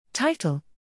Title: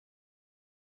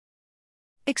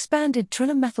 Expanded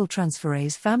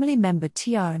tRNA-methyltransferase family member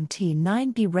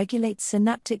TRMT9B regulates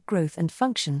synaptic growth and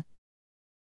function.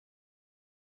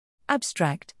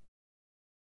 Abstract: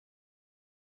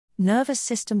 Nervous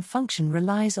system function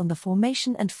relies on the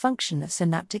formation and function of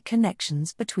synaptic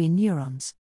connections between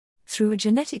neurons. Through a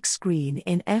genetic screen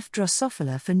in F.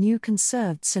 Drosophila for new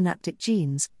conserved synaptic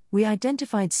genes, we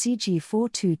identified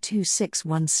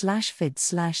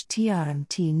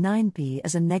CG4226-1/FID/TRMT9B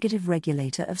as a negative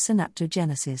regulator of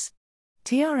synaptogenesis.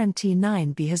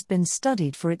 TRMT9B has been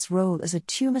studied for its role as a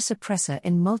tumor suppressor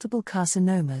in multiple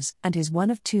carcinomas and is one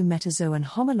of two metazoan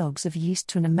homologs of yeast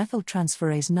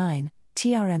tRNA-methyltransferase 9,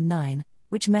 TRM9,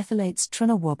 which methylates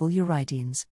tRNA-wobble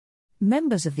uridines.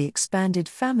 Members of the expanded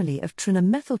family of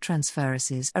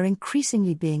tRNA-methyltransferases are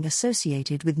increasingly being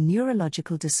associated with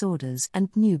neurological disorders and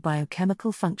new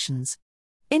biochemical functions.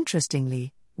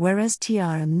 Interestingly, whereas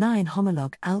TRM9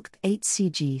 homolog ALK8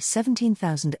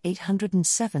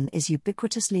 CG17807 is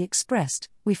ubiquitously expressed,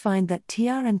 we find that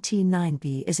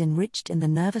TRMT9B is enriched in the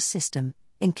nervous system,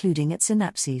 including its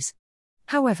synapses.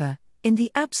 However, in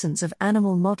the absence of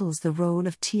animal models, the role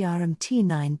of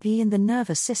TRMT9B in the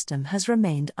nervous system has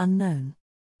remained unknown.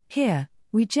 Here,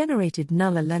 we generated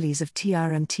null alleles of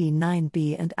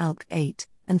TRMT9B and ALK8,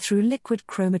 and through liquid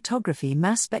chromatography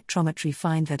mass spectrometry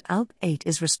find that ALK8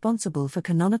 is responsible for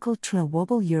canonical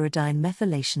tRNA-wobble uridine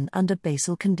methylation under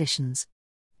basal conditions.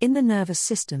 In the nervous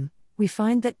system, we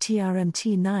find that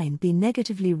TRMT9B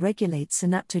negatively regulates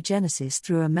synaptogenesis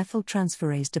through a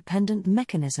methyltransferase-dependent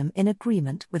mechanism in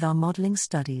agreement with our modeling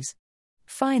studies.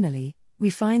 Finally,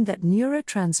 we find that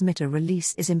neurotransmitter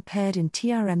release is impaired in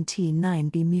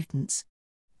TRMT9B mutants.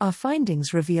 Our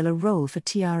findings reveal a role for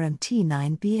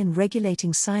TRMT9B in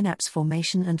regulating synapse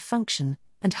formation and function,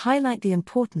 and highlight the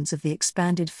importance of the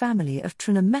expanded family of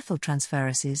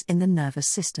tRNA-methyltransferases in the nervous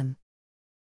system.